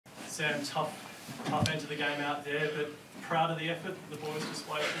Sam, tough end to the game out there, but proud of the effort the boys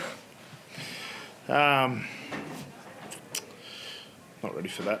displayed today? Not ready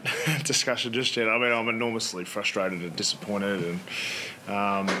for that discussion just yet. I mean, I'm enormously frustrated and disappointed,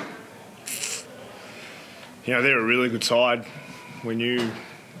 and they're a really good side. We knew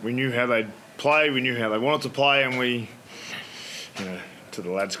how they'd play, we knew how they wanted to play, and we, to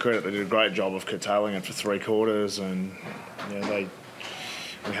the lads' credit, they did a great job of curtailing it for 3 quarters, and they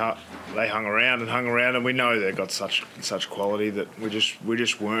hung around, and we know they've got such quality that we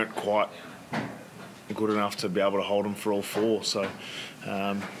just weren't quite good enough to be able to hold them for all 4. So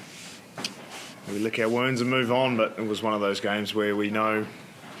we lick our wounds and move on, but it was one of those games where we know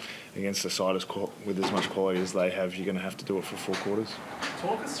against a side with as much quality as they have, you're going to have to do it for 4 quarters.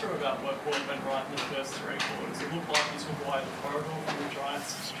 Talk us through about what went right in the first 3 quarters. It looked like you took away the corridor from the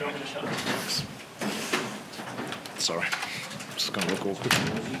Giants. Do you want me to shut up? Sorry. It's going to look awkward.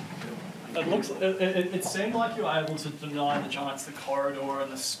 It seemed like you were able to deny the Giants the corridor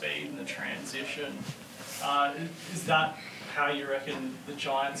and the speed and the transition. Is that how you reckon the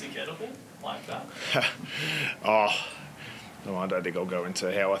Giants are gettable like that? No, I don't think I'll go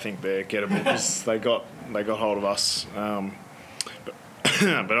into how I think they're gettable because they got hold of us. But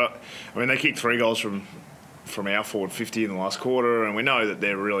they kicked 3 goals from our forward 50 in the last quarter, and we know that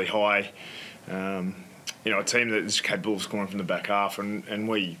they're really high. A team that is capable of scoring from the back half, and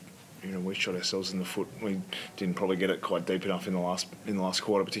we shot ourselves in the foot. We didn't probably get it quite deep enough in the last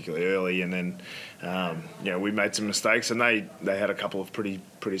quarter, particularly early, and then we made some mistakes, and they had a couple of pretty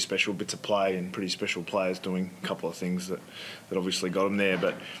special bits of play and pretty special players doing a couple of things that obviously got them there.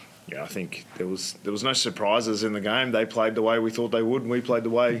 But I think there was no surprises in the game. They played the way we thought they would, and we played the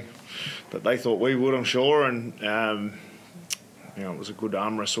way that they thought we would, I'm sure. And it was a good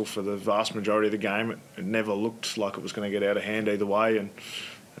arm wrestle for the vast majority of the game. It never looked like it was going to get out of hand either way, and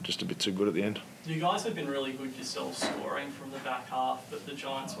just a bit too good at the end. You guys have been really good yourself scoring from the back half, but the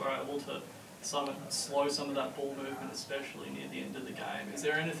Giants were able to slow some of that ball movement, especially near the end of the game. Is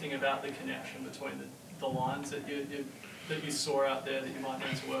there anything about the connection between the lines that you saw out there that you might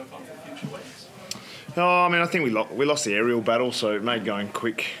need to work on for future weeks? No, I think we lost the aerial battle, so it made going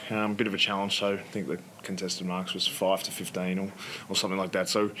quick a bit of a challenge. So I think the contested marks was 5 to 15 or something like that.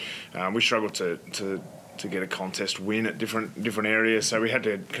 So we struggled to get a contest win at different areas, so we had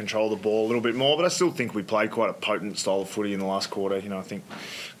to control the ball a little bit more. But I still think we played quite a potent style of footy in the last quarter. I think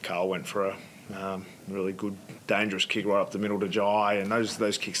Carl went for a really good, dangerous kick right up the middle to Jai, and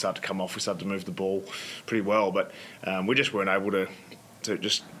those kicks start to come off. We started to move the ball pretty well, but we just weren't able to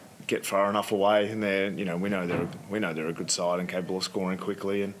just get far enough away. And we know they're a good side and capable of scoring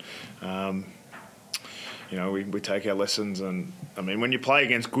quickly, and we take our lessons. And when you play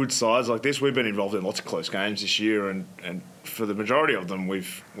against good sides like this, we've been involved in lots of close games this year, and for the majority of them,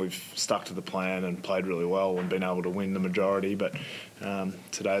 we've stuck to the plan and played really well and been able to win the majority. But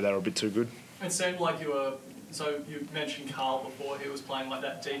today they were a bit too good. It seemed like you were. So you mentioned Carl before. He was playing like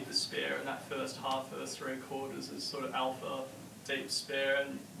that deep spare in that first 3 quarters as sort of alpha deep spare,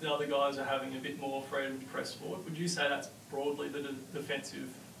 and the other guys are having a bit more freedom to press forward. Would you say that's broadly the defensive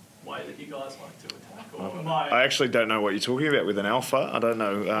way that you guys like to attack? Or I actually don't know what you're talking about with an alpha. I don't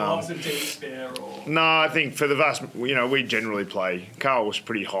know. Was it deep spare or? No, I think for the vast, we generally play. Carl was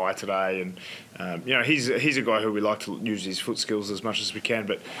pretty high today, and he's a guy who we like to use his foot skills as much as we can.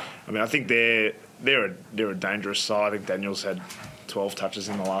 But I think they're a dangerous side. I think Daniel's had 12 touches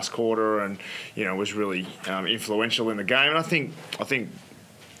in the last quarter, and was really influential in the game. And I think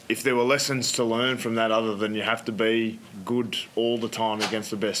if there were lessons to learn from that, other than you have to be good all the time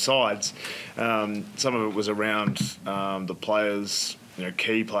against the best sides, some of it was around the players,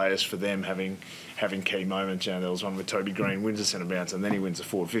 key players for them having key moments. There was one where Toby Green wins a centre bounce and then he wins a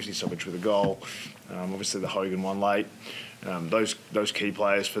forward 50 stoppage with a goal. Obviously the Hogan one late. Those key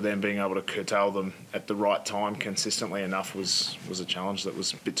players, for them being able to curtail them at the right time consistently enough was a challenge that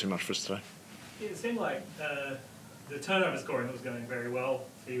was a bit too much for us today. Yeah, it seemed like the turnover scoring that was going very well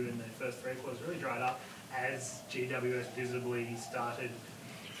for you in the first 3 quarters really dried up as GWS visibly started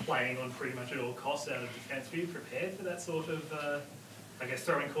playing on pretty much at all costs out of defence. Were you prepared for that sort of,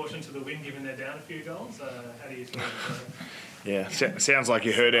 throwing caution to the wind given they're down a few goals? How do you sort of... Yeah, sounds like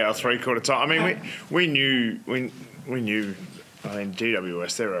you heard our 3 quarter time. We knew.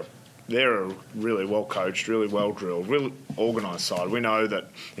 GWS, they're a really well coached, really well drilled, really organised side. We know that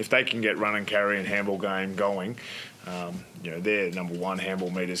if they can get run and carry and handball game going, they're number one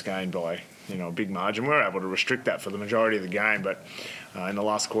handball metres gained by a big margin. We're able to restrict that for the majority of the game, but in the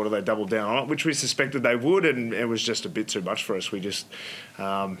last quarter they doubled down on it, which we suspected they would, and it was just a bit too much for us. We just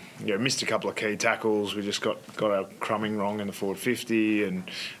missed a couple of key tackles. We just got our crumbing wrong in the forward 50, and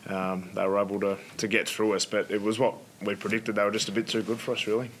they were able to get through us. But it was what we predicted. They were just a bit too good for us,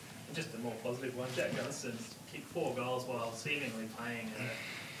 really. Just a more positive one, Jack Gunston's kicked 4 goals while seemingly playing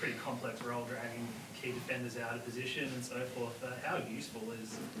a pretty complex role, dragging key defenders out of position and so forth. How useful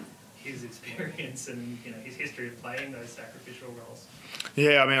is his experience and his history of playing those sacrificial roles?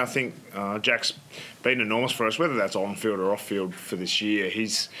 Yeah, I mean, I think Jack's been enormous for us, whether that's on field or off field for this year.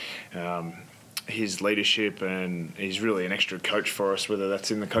 His leadership, and he's really an extra coach for us, whether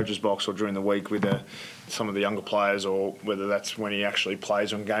that's in the coach's box or during the week with some of the younger players, or whether that's when he actually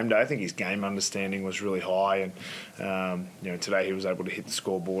plays on game day. I think his game understanding was really high, and today he was able to hit the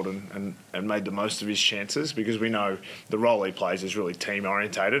scoreboard and made the most of his chances, because we know the role he plays is really team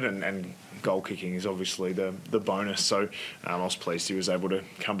orientated, and goal kicking is obviously the bonus. So I was pleased he was able to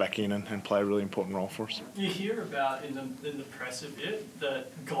come back in and play a really important role for us. You hear about in the press a bit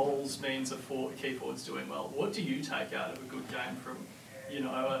that goals means a key forward's doing well. What do you take out of a good game from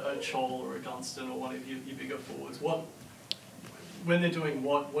a Chol or a Gunston or one of your bigger forwards? When they're doing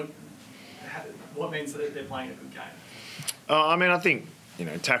what means that they're playing a good game? I mean, I think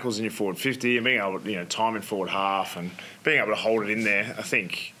tackles in your forward 50 and being able to, time in forward half and being able to hold it in there, I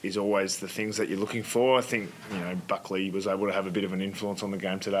think is always the things that you're looking for. I think, Buckley was able to have a bit of an influence on the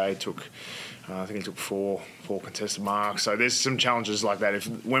game today. I think he took four contested marks. So there's some challenges like that.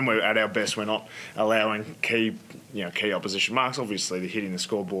 When we're at our best, we're not allowing key opposition marks. Obviously, they're hitting the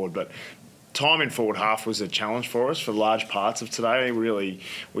scoreboard, but time in forward half was a challenge for us for large parts of today. Really,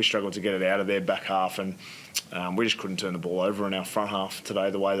 we struggled to get it out of their back half, and we just couldn't turn the ball over in our front half today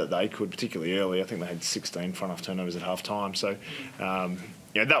the way that they could, particularly early. I think they had 16 front half turnovers at half time. So,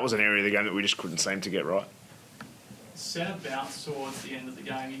 that was an area of the game that we just couldn't seem to get right. Centre bounce towards the end of the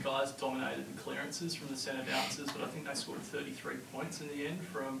game. You guys dominated the clearances from the centre bouncers, but I think they scored 33 points in the end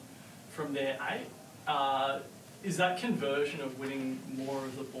from their 8. Is that conversion of winning more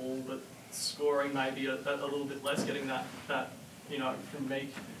of the ball but scoring maybe a little bit less, getting that from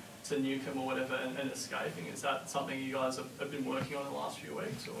Meek to Newcombe or whatever and escaping? Is that something you guys have been working on in the last few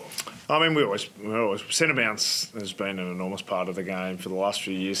weeks? Or? I mean, we always centre bounce has been an enormous part of the game for the last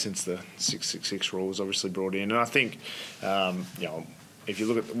few years since the 666 rule was obviously brought in, and I think if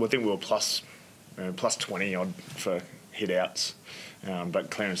you look at, I think we were plus 20 odd for hit outs. But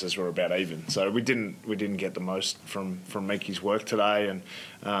clearances were about even, so we didn't get the most from Meekie's work today, and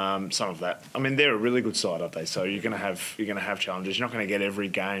some of that. I mean, they're a really good side, aren't they? So you're going to have challenges. You're not going to get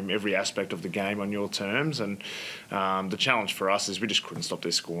every aspect of the game on your terms, and the challenge for us is we just couldn't stop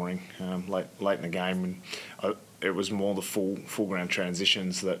their scoring late in the game, and it was more the full ground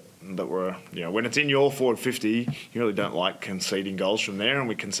transitions that were, when it's in your forward 50, you really don't like conceding goals from there, and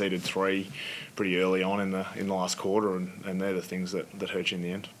we conceded 3 pretty early on in the last quarter, and they're the things that hurt you in the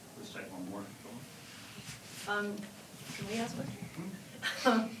end. Let's take one more. Can we ask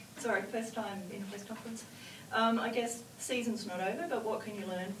one? Sorry, first time in a press conference. I guess the season's not over, but what can you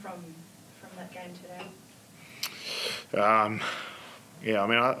learn from that game today? I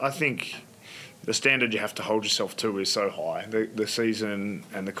mean, I think the standard you have to hold yourself to is so high. The season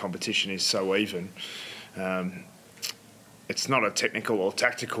and the competition is so even. It's not a technical or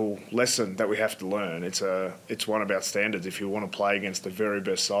tactical lesson that we have to learn. It's one about standards. If you want to play against the very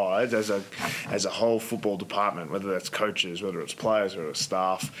best sides as a whole football department, whether that's coaches, whether it's players or it's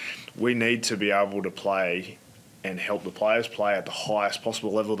staff, we need to be able to play and help the players play at the highest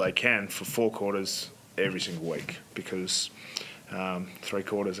possible level they can for 4 quarters every single week, because 3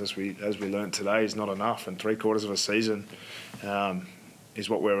 quarters, as we learnt today, is not enough, and 3 quarters of a season is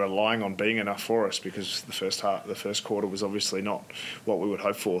what we're relying on being enough for us, because the first quarter was obviously not what we would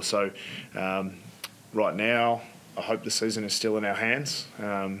hope for. So right now, I hope the season is still in our hands.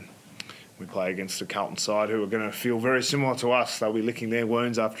 We play against a Carlton side who are going to feel very similar to us. They'll be licking their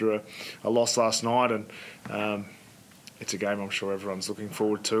wounds after a loss last night, and it's a game I'm sure everyone's looking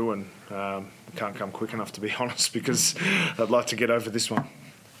forward to, and can't come quick enough, to be honest, because I'd like to get over this one.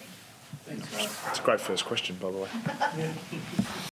 Thanks, guys. It's a great first question, by the way.